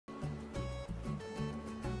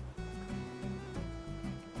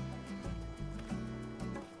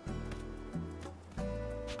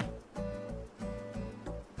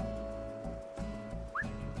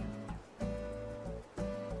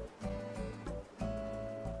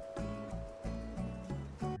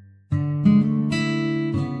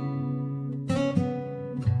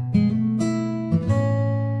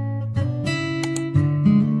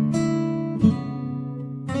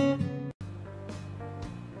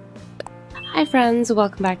Hi friends,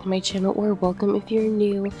 welcome back to my channel, or welcome if you're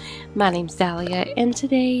new. My name's Dalia, and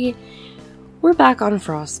today we're back on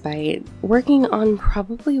Frostbite, working on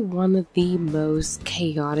probably one of the most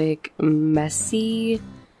chaotic, messy,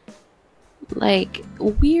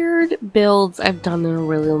 weird builds I've done in a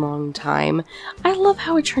really long time. I love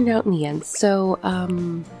how it turned out in the end, so,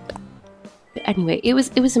 anyway, it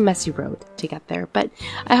was a messy road to get there, but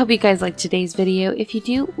I hope you guys liked today's video. If you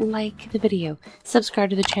do like the video,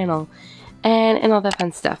 subscribe to the channel, and all that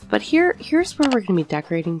fun stuff. But here's where we're going to be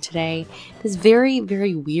decorating today. This very,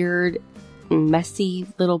 very weird, messy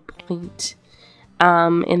little point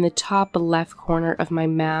in the top left corner of my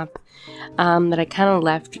map that I kind of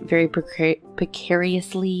left very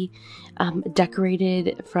precariously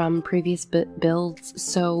decorated from previous builds.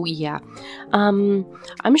 So yeah,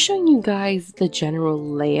 I'm showing you guys the general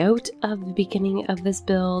layout of the beginning of this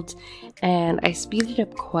build, and I speeded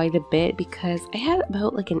up quite a bit because I had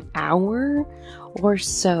about like an hour or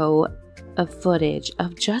so of footage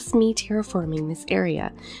of just me terraforming this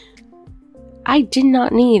area. I did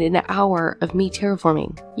not need an hour of me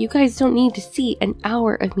terraforming. You guys don't need to see an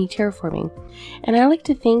hour of me terraforming. And I like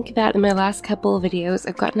to think that in my last couple of videos,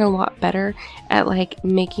 I've gotten a lot better at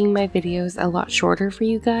making my videos a lot shorter for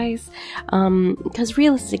you guys. Because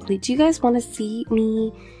realistically, do you guys want to see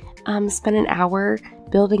me spend an hour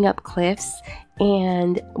building up cliffs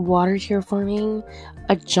and water terraforming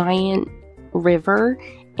a giant river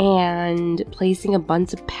and placing a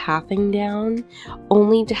bunch of pathing down,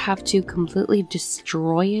 only to have to completely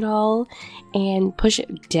destroy it all and push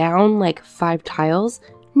it down like 5 tiles?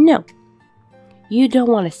 No, you don't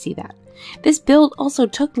want to see that. This build also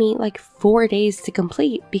took me like 4 days to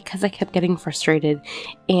complete because I kept getting frustrated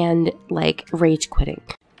and rage quitting.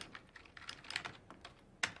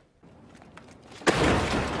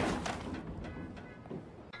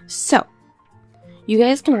 So, you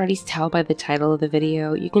guys can already tell by the title of the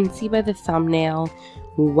video, you can see by the thumbnail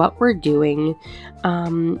what we're doing,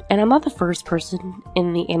 and I'm not the first person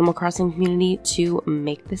in the Animal Crossing community to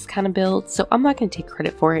make this kind of build, so I'm not going to take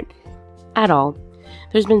credit for it at all.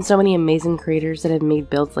 There's been so many amazing creators that have made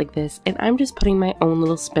builds like this, and I'm just putting my own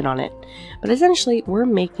little spin on it. But essentially, we're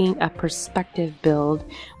making a perspective build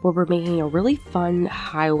where we're making a really fun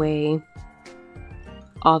highway.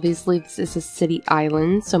 Obviously, this is a city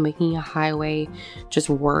island, so making a highway just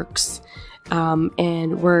works.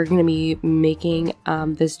 And we're going to be making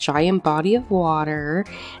this giant body of water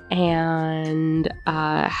and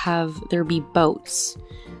have there be boats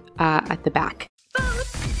at the back.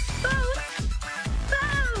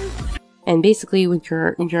 And basically, when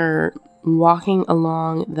you're walking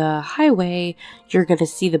along the highway, you're going to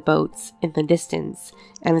see the boats in the distance,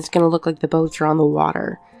 and it's going to look like the boats are on the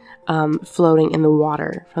water. Floating in the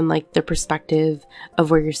water from the perspective of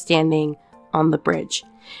where you're standing on the bridge.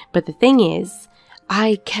 But the thing is,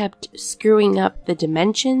 I kept screwing up the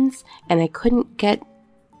dimensions, and I couldn't get,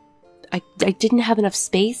 I didn't have enough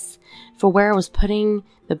space for where I was putting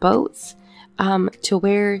the boats to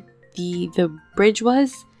where the bridge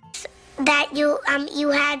was. That you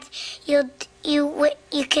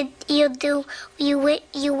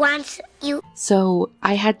So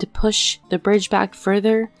I had to push the bridge back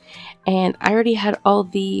further, and I already had all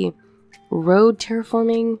the road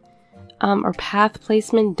terraforming or path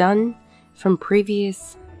placement done from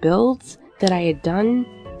previous builds that I had done,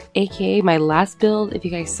 aka my last build. If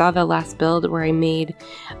you guys saw the last build where I made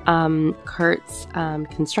Kurt's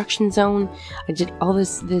construction zone, I did all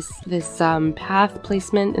this path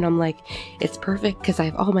placement, and I'm like, it's perfect because I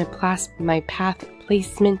have all my path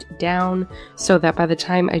placement down, so that by the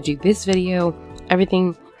time I do this video,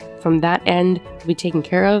 everything from that end will be taken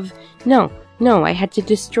care of. No, I had to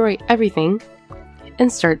destroy everything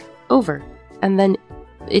and start over. And then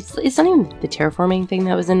it's not even the terraforming thing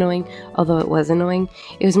that was annoying, although it was annoying.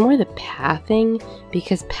 It was more the pathing,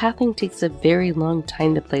 because pathing takes a very long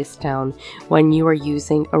time to place down when you are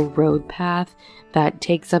using a road path that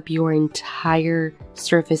takes up your entire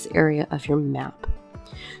surface area of your map.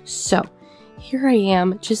 So here I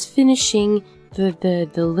am just finishing the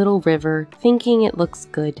little river, thinking it looks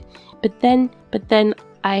good, but then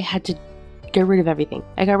I had to get rid of everything.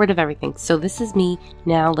 I got rid of everything. So this is me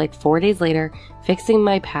now, 4 days later, fixing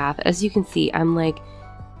my path. As you can see, I'm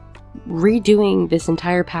redoing this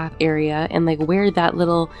entire path area, and where that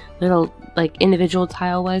little individual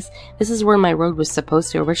tile was, this is where my road was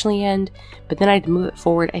supposed to originally end, but then I had to move it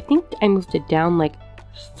forward. I think I moved it down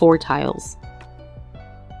 4 tiles.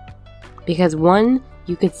 Because one,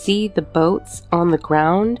 you could see the boats on the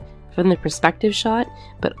ground from the perspective shot,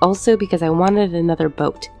 but also because I wanted another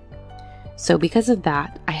boat. So because of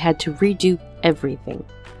that, I had to redo everything.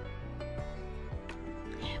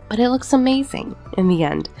 but it looks amazing in the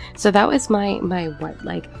end. So that was my what,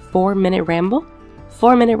 like 4-minute ramble?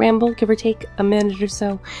 4-minute ramble, give or take a minute or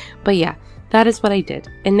so. But yeah, that is what I did.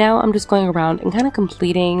 And now I'm just going around and kind of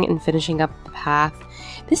completing and finishing up the path.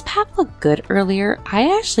 This path looked good earlier.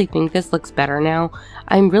 I actually think this looks better now.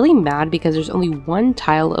 I'm really mad because there's only one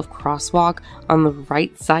tile of crosswalk on the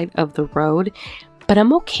right side of the road. But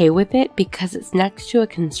I'm okay with it because it's next to a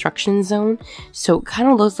construction zone. So it kind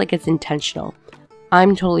of looks like it's intentional.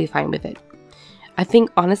 I'm totally fine with it. I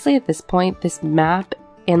think honestly at this point, this map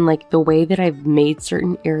and like the way that I've made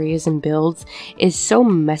certain areas and builds is so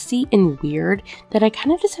messy and weird that I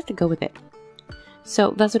kind of just have to go with it.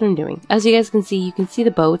 So that's what I'm doing. As you guys can see, you can see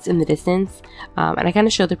the boats in the distance, and I kind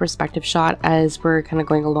of show the perspective shot as we're kind of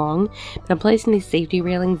going along. But I'm placing these safety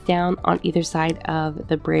railings down on either side of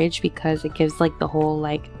the bridge because it gives like the whole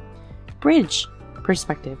like bridge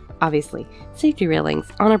perspective. Obviously, safety railings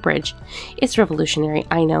on a bridge. It's revolutionary,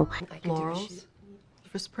 I know. Laurels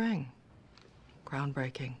for spring.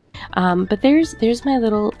 Groundbreaking. But there's my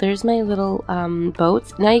little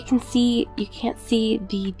boats. Now you can't see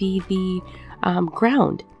the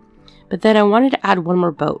ground. But then I wanted to add one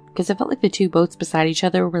more boat because I felt like the two boats beside each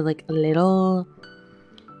other were like a little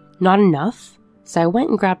not enough. So I went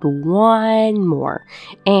and grabbed one more,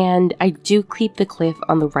 and I do keep the cliff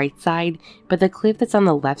on the right side, but the cliff that's on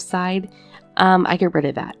the left side, I get rid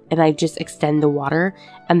of that and I just extend the water,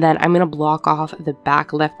 and then I'm going to block off the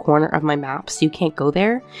back left corner of my map so you can't go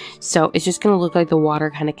there. So it's just going to look like the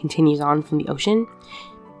water kind of continues on from the ocean.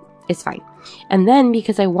 It's fine. And then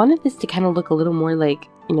because I wanted this to kind of look a little more like,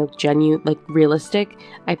 you know, genuine, like realistic,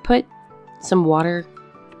 I put some water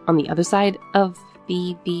on the other side of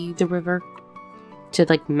the river to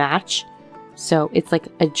like match. So it's like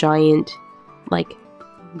a giant, like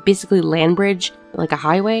basically land bridge, like a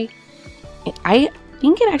highway. I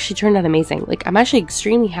think it actually turned out amazing. Like I'm actually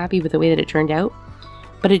extremely happy with the way that it turned out,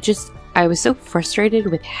 but I was so frustrated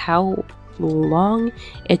with how long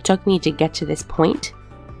it took me to get to this point,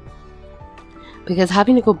 because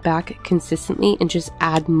having to go back consistently and just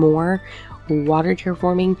add more water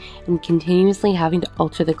terraforming and continuously having to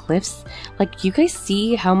alter the cliffs, like you guys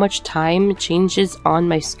see how much time changes on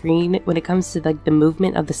my screen when it comes to like the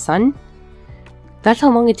movement of the sun. That's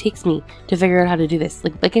how long it takes me to figure out how to do this.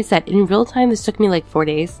 Like I said, in real time this took me like 4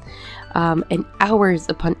 days, and hours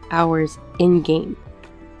upon hours in game,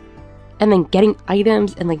 and then getting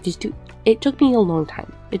items and like it took me a long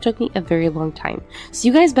time. It took me a very long time. So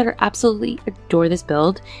you guys better absolutely adore this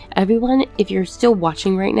build. Everyone, if you're still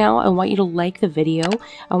watching right now, I want you to like the video.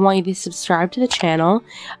 I want you to subscribe to the channel,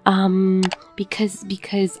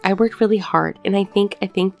 because I worked really hard, and I think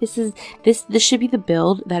this should be the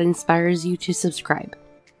build that inspires you to subscribe.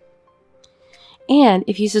 And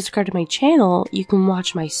if you subscribe to my channel, you can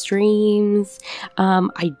watch my streams.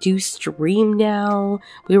 I do stream now.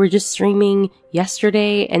 We were just streaming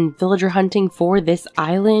yesterday and villager hunting for this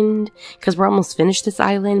island because we're almost finished this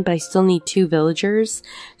island, but I still need 2 villagers.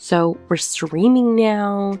 So we're streaming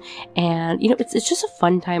now, and you know, it's just a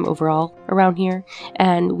fun time overall around here.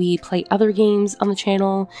 And we play other games on the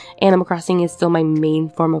channel. Animal Crossing is still my main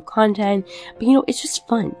form of content, but you know, it's just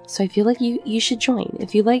fun. So I feel like you should join.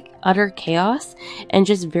 If you like utter chaos and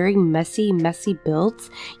just very messy builds,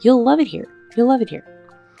 you'll love it here. You'll love it here.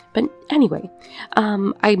 But anyway,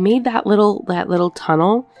 I made that little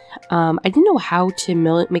tunnel. I didn't know how to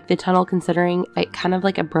make the tunnel, considering it kind of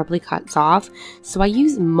like abruptly cuts off. So I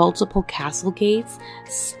used multiple castle gates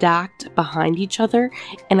stacked behind each other,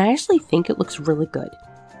 and I actually think it looks really good.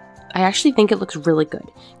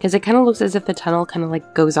 Because it kind of looks as if the tunnel kind of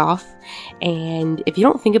like goes off, and if you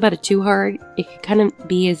don't think about it too hard, it could kind of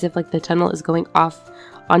be as if like the tunnel is going off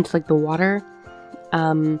onto like the water.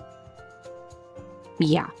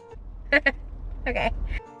 Yeah. Okay.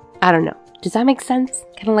 I don't know. Does that make sense?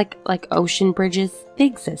 Kind of like ocean bridges. They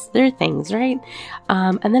exist. They're things, right?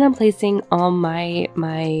 And then I'm placing all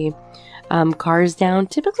my cars down.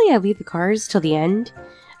 Typically, I leave the cars till the end,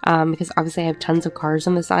 because obviously I have tons of cars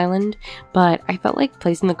on this island. But I felt like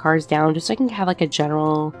placing the cars down just so I can have like a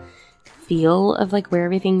general feel of like where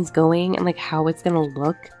everything's going and like how it's gonna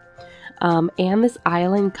look. And this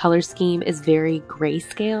island color scheme is very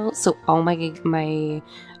grayscale, so all my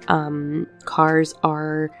cars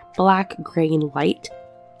are black, gray, and white.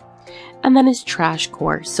 And then it's trash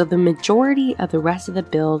core, so the majority of the rest of the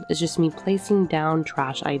build is just me placing down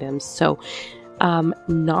trash items. So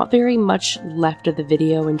not very much left of the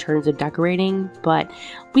video in terms of decorating, but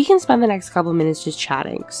we can spend the next couple minutes just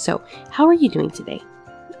chatting. So how are you doing today?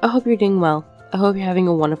 I hope you're doing well. I hope you're having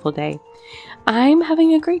a wonderful day. I'm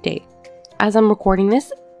having a great day. As I'm recording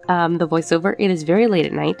this, the voiceover, it is very late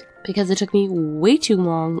at night. because it took me way too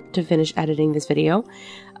long to finish editing this video.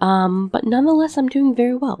 But nonetheless, I'm doing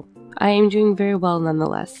very well. I am doing very well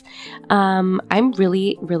nonetheless. I'm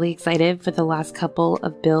really, really excited for the last couple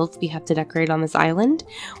of builds we have to decorate on this island.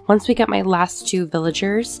 Once we get my last 2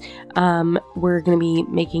 villagers, we're going to be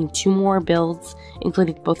making 2 more builds,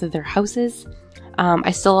 including both of their houses.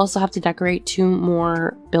 I still also have to decorate 2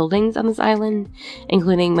 more buildings on this island,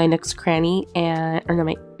 including my Nook's Cranny and, or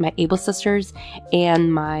no, my Able Sisters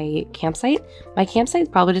and my campsite. My campsite is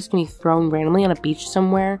probably just going to be thrown randomly on a beach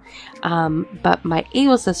somewhere, but my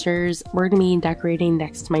Able Sisters, we're going to be decorating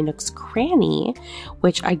next to my Nook's Cranny,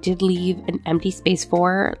 which I did leave an empty space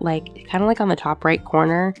for, like, kind of like on the top right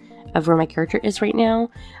corner of where my character is right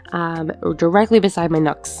now, directly beside my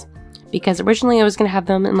Nooks. Because originally I was going to have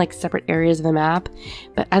them in like separate areas of the map,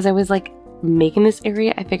 but as I was like making this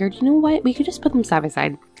area, I figured, you know what, we could just put them side by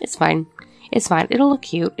side. It's fine. It's fine. It'll look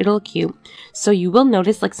cute. It'll look cute. So you will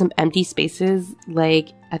notice like some empty spaces like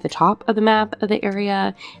at the top of the map of the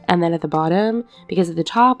area and then at the bottom, because at the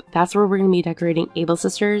top, that's where we're going to be decorating Able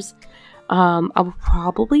Sisters. I'll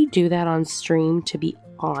probably do that on stream, to be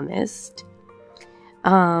honest.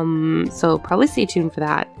 So probably stay tuned for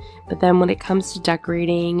that. But then when it comes to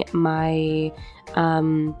decorating my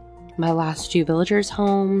my last 2 villagers'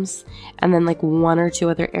 homes and then like 1 or 2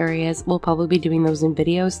 other areas, we'll probably be doing those in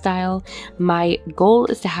video style. My goal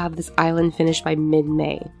is to have this island finished by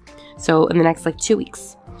mid-May, so in the next like 2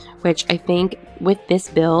 weeks, which I think with this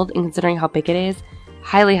build and considering how big it is,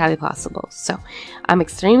 highly possible. So I'm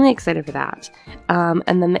extremely excited for that.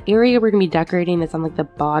 And then the area we're gonna be decorating is on like the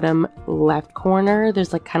bottom left corner.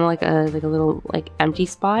 There's like kind of like a little like empty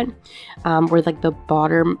spot where like the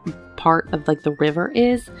bottom part of like the river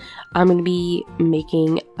is. I'm gonna be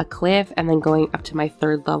making a cliff and then going up to my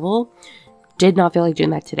 3rd level. Did not feel like doing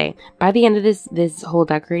that today. By the end of this whole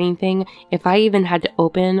decorating thing, if I even had to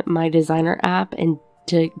open my designer app and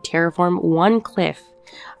to terraform 1 cliff,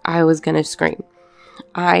 I was gonna scream.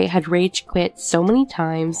 I had rage quit so many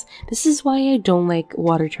times. This is why I don't like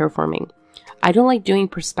water terraforming. I don't like doing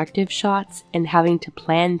perspective shots and having to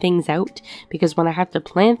plan things out, because when I have to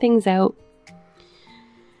plan things out,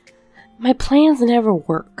 my plans never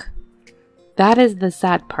work. That is the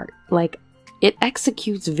sad part. Like, it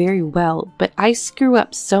executes very well, but I screw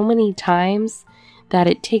up so many times that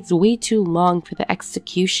it takes way too long for the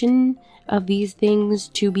execution of these things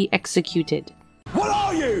to be executed. What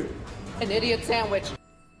are you? An idiot sandwich.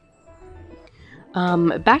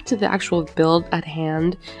 Back to the actual build at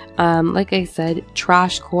hand. Like I said,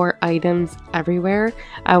 trash core items everywhere.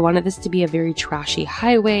 I wanted this to be a very trashy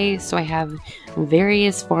highway, so I have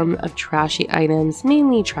various forms of trashy items,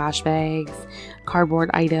 mainly trash bags,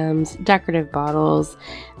 cardboard items, decorative bottles,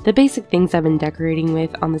 the basic things I've been decorating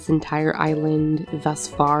with on this entire island thus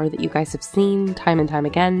far that you guys have seen time and time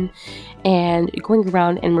again, and going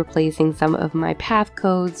around and replacing some of my path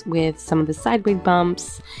codes with some of the sideway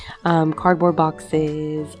bumps, cardboard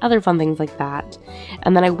boxes, other fun things like that.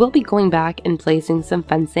 And then I will be going back and placing some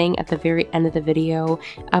fencing at the very end of the video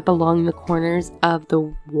up along the corners of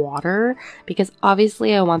the water, because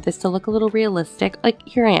obviously I want this to look a little realistic. Like,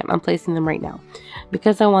 here I am, I'm placing them right now.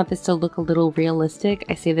 Because I want this to look a little realistic,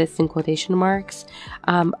 I say this in quotation marks.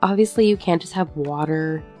 Obviously you can't just have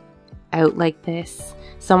water out like this.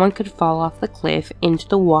 Someone could fall off the cliff into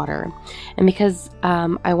the water. And because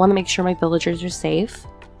I want to make sure my villagers are safe,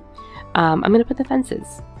 I'm going to put the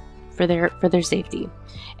fences for their safety.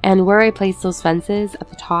 And where I place those fences at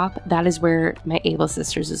the top, that is where my Able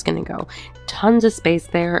Sisters is going to go. Tons of space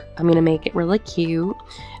there. I'm going to make it really cute,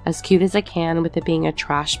 as cute as I can with it being a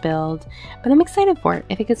trash build. But I'm excited for it.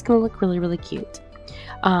 I think it's going to look really, really cute.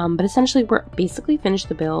 But essentially, we're basically finished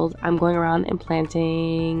the build. I'm going around and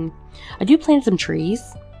planting... I do plant some trees,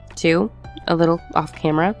 too, a little off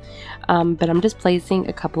camera. But I'm just placing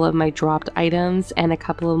a couple of my dropped items and a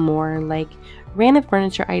couple of more, like, random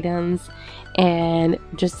furniture items, and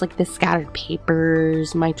just like the scattered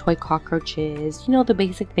papers, my toy cockroaches, you know, the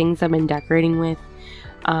basic things I've been decorating with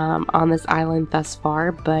on this island thus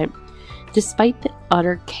far. But despite the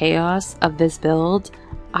utter chaos of this build,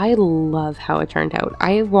 I love how it turned out.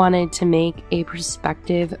 I wanted to make a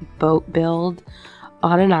perspective boat build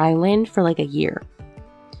on an island for like a year.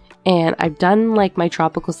 And I've done like my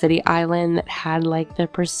tropical city island that had like the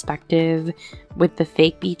perspective with the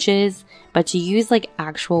fake beaches, but to use like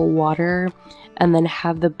actual water and then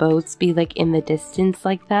have the boats be like in the distance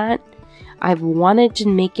like that, I've wanted to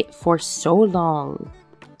make it for so long.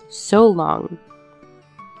 So long.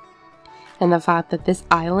 And the fact that this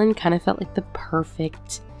island kind of felt like the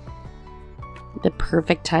perfect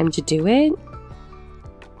time to do it.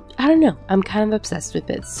 I don't know. I'm kind of obsessed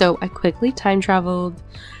with it. So I quickly time traveled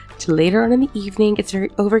to later on in the evening. It's very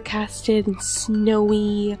overcasted and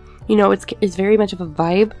snowy. You know, it's very much of a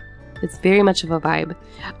vibe. It's very much of a vibe.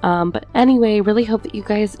 But anyway, really hope that you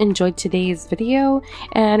guys enjoyed today's video.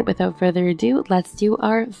 And without further ado, let's do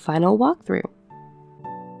our final walkthrough.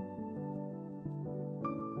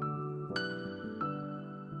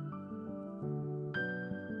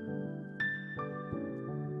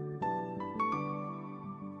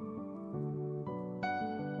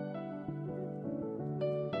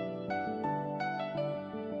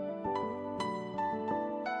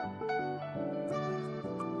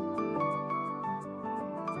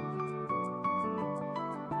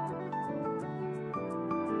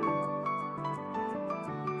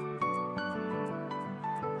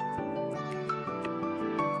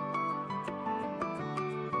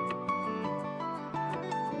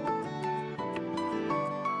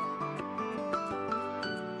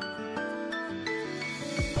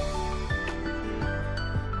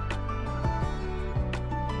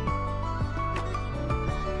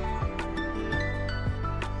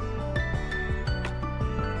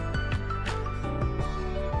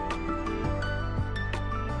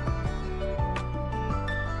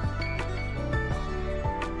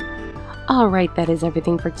 Alright, that is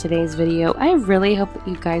everything for today's video. I really hope that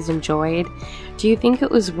you guys enjoyed. Do you think it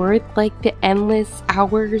was worth like the endless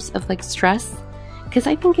hours of like stress? Because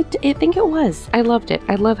I think it was. I loved it.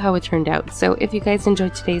 I love how it turned out. So if you guys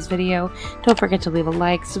enjoyed today's video, don't forget to leave a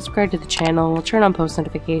like, subscribe to the channel, turn on post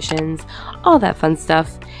notifications, all that fun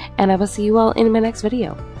stuff. And I will see you all in my next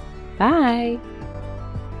video. Bye!